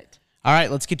spirit. All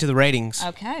right, let's get to the ratings.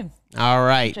 Okay. All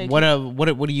right. What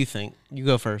do you think? You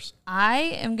go first. I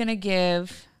am going to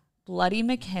give Bloody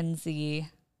Mackenzie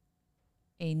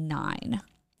a 9.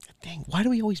 Dang, why do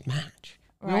we always match?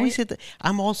 We always hit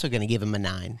I'm also going to give him a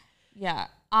 9. Yeah.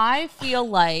 I feel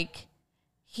like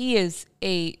he is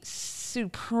a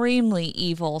supremely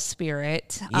evil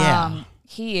spirit. Yeah.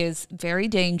 He is very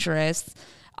dangerous.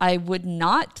 I would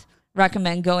not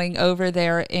recommend going over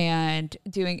there and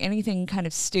doing anything kind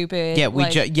of stupid.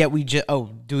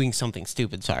 Doing something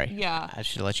stupid. Sorry. Yeah. I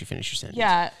should have let you finish your sentence.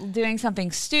 Yeah, doing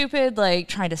something stupid, like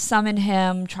trying to summon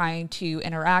him, trying to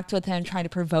interact with him, trying to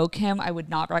provoke him. I would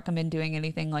not recommend doing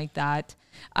anything like that.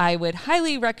 I would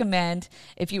highly recommend,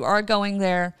 if you are going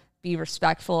there, be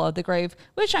respectful of the grave,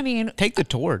 which I mean, take the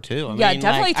tour too.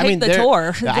 Definitely take the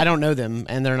tour. I don't know them,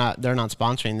 and they're not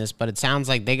sponsoring this, but it sounds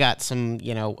like they got some,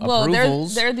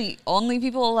 approvals. They're the only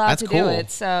people allowed to do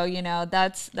it, so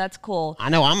that's cool. I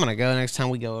know I'm gonna go next time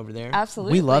we go over there.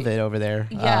 Absolutely, we love it over there.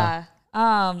 Yeah,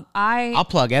 I'll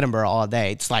plug Edinburgh all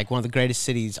day. It's like one of the greatest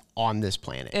cities on this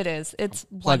planet. It is. It's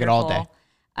plug wonderful.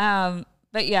 it all day.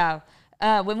 But yeah,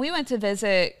 when we went to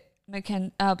visit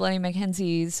Bloody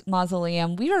Mackenzie's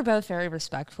mausoleum, we were both very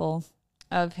respectful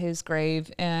of his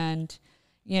grave. And,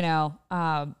 you know,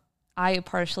 I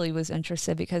partially was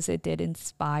interested because it did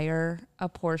inspire a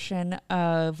portion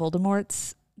of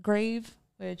Voldemort's grave,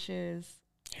 which is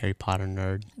Harry Potter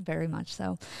nerd. very much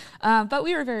so. But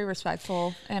we were very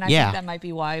respectful, and I think that might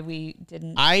be why we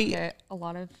didn't get a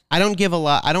lot of... I don't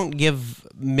give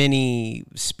many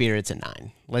spirits a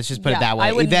 9. Let's just put it that way.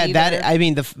 I wouldn't either. I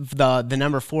mean, the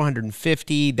number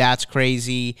 450, that's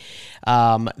crazy.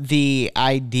 The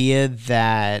idea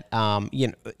that, you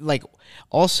know, like,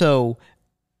 also...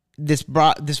 This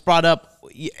brought up,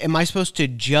 am I supposed to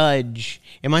judge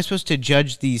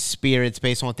these spirits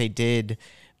based on what they did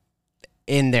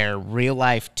in their real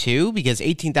life too? Because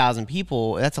 18,000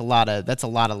 people, that's a lot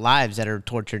of lives that are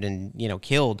tortured and, you know,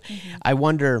 killed. Mm-hmm. I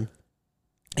wonder,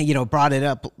 you know, brought it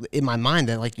up in my mind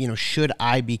that, like, you know, should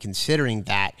I be considering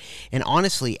that? And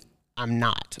honestly, I'm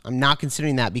not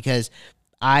considering that, because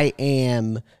I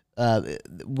am,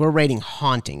 we're rating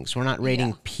hauntings. We're not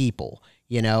rating people.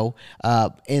 You know,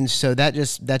 and so that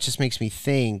just makes me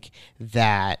think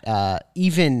that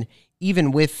even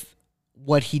with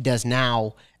what he does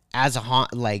now as a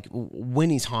like when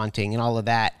he's haunting and all of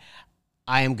that,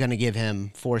 I am gonna give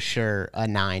him for sure a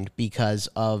 9 because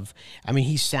of, I mean,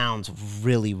 he sounds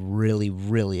really, really,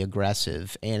 really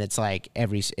aggressive, and it's like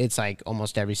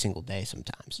almost every single day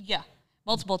sometimes. Yeah.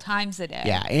 Multiple times a day.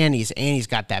 Yeah, and he's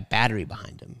got that battery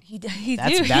behind him.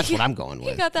 That's what I'm going with.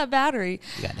 He got that battery.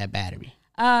 You got that battery.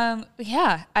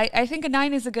 Yeah, I think a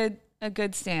 9 is a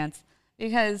good stance,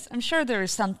 because I'm sure there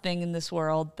is something in this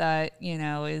world that, you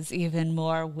know, is even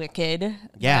more wicked.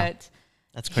 Yeah,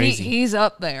 that's crazy. He's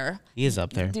up there. He is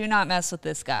up there. Do not mess with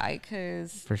this guy,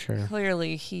 because for sure,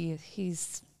 clearly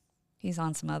he's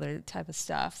on some other type of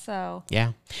stuff. So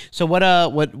yeah. So what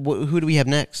who do we have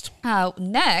next?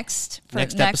 Next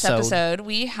episode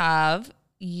we have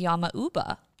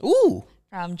Yamauba. Ooh,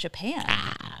 from Japan.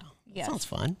 Yes. Sounds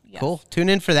fun. Yes. Cool. Tune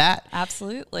in for that.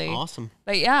 Absolutely. Awesome.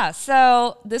 But yeah,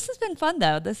 so this has been fun,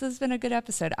 though. This has been a good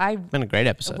episode. Been a great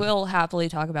episode. We'll happily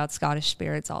talk about Scottish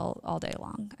spirits all day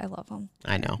long. I love them.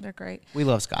 I know. They're great. We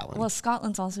love Scotland. Well,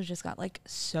 Scotland's also just got like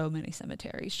so many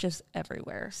cemeteries just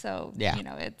everywhere. So, yeah, you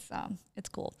know, it's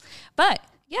cool. But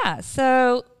yeah,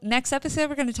 so next episode,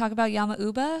 we're going to talk about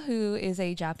Yamauba, who is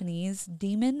a Japanese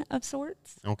demon of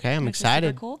sorts. Okay, I'm excited.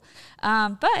 Super cool.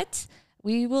 But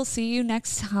we will see you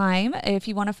next time. If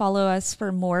you want to follow us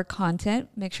for more content,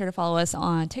 make sure to follow us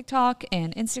on TikTok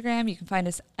and Instagram. You can find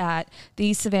us at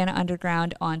The Savannah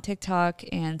Underground on TikTok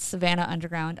and Savannah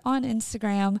Underground on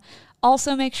Instagram.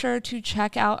 Also, make sure to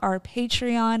check out our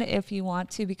Patreon if you want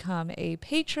to become a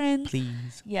patron.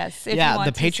 Please. Yes. If you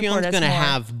want the Patreon's going to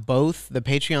have both. The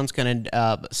Patreon's going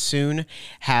to soon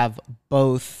have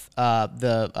both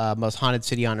the Most Haunted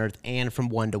City on Earth and From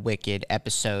One to Wicked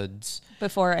episodes.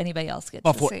 Before anybody else gets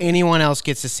to see. Before anyone else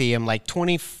gets to see them. Like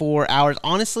 24 hours.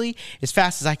 Honestly, as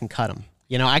fast as I can cut them.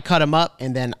 You know, I cut them up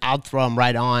and then I'll throw them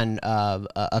right on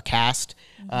a cast,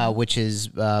 which is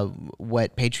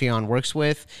what Patreon works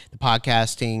with. The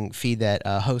podcasting feed that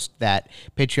host that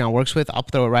Patreon works with, I'll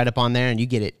throw it right up on there and you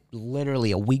get it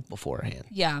literally a week beforehand.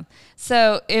 Yeah.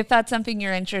 So if that's something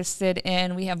you're interested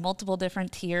in, we have multiple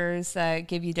different tiers that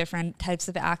give you different types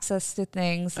of access to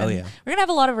things. And we're going to have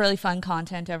a lot of really fun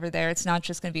content over there. It's not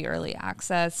just going to be early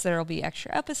access. There will be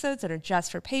extra episodes that are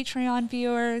just for Patreon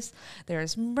viewers.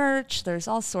 There's merch. There's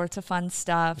all sorts of fun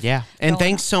stuff. Yeah. And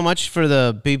thanks so much for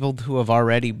the people who have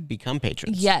already become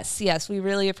patrons. Yes. We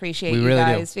really appreciate you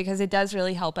guys because it does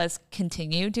really help us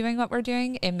continue doing what we're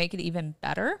doing and make it even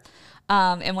better.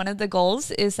 And one of the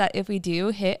goals is that if we do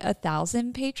hit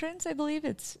 1,000 patrons, I believe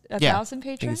it's 1,000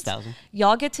 patrons, 1,000.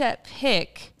 Y'all get to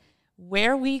pick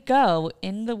where we go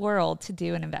in the world to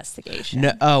do an investigation.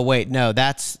 No, oh wait, no,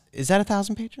 is that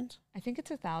 1,000 patrons? I think it's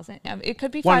 1,000. It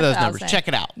could be 5,000. One of those numbers. Check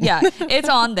it out. Yeah, it's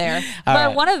on there. But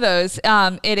right. One of those,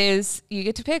 it is, you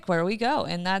get to pick where we go,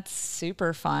 and that's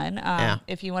super fun.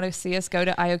 If you want to see us go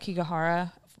to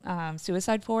Aokigahara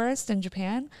Suicide Forest in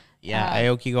Japan. Yeah,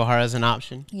 Aokigahara is an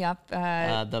option. Yep.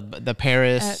 The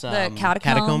Paris the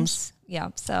catacombs. Yeah,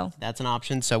 so that's an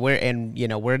option. So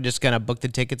we're just gonna book the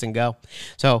tickets and go.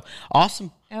 So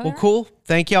awesome. Well, cool.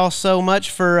 Thank y'all so much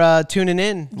for tuning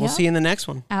in. We'll see you in the next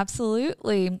one.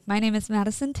 Absolutely. My name is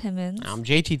Madison Timmons. I'm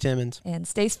JT Timmons. And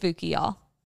stay spooky, y'all.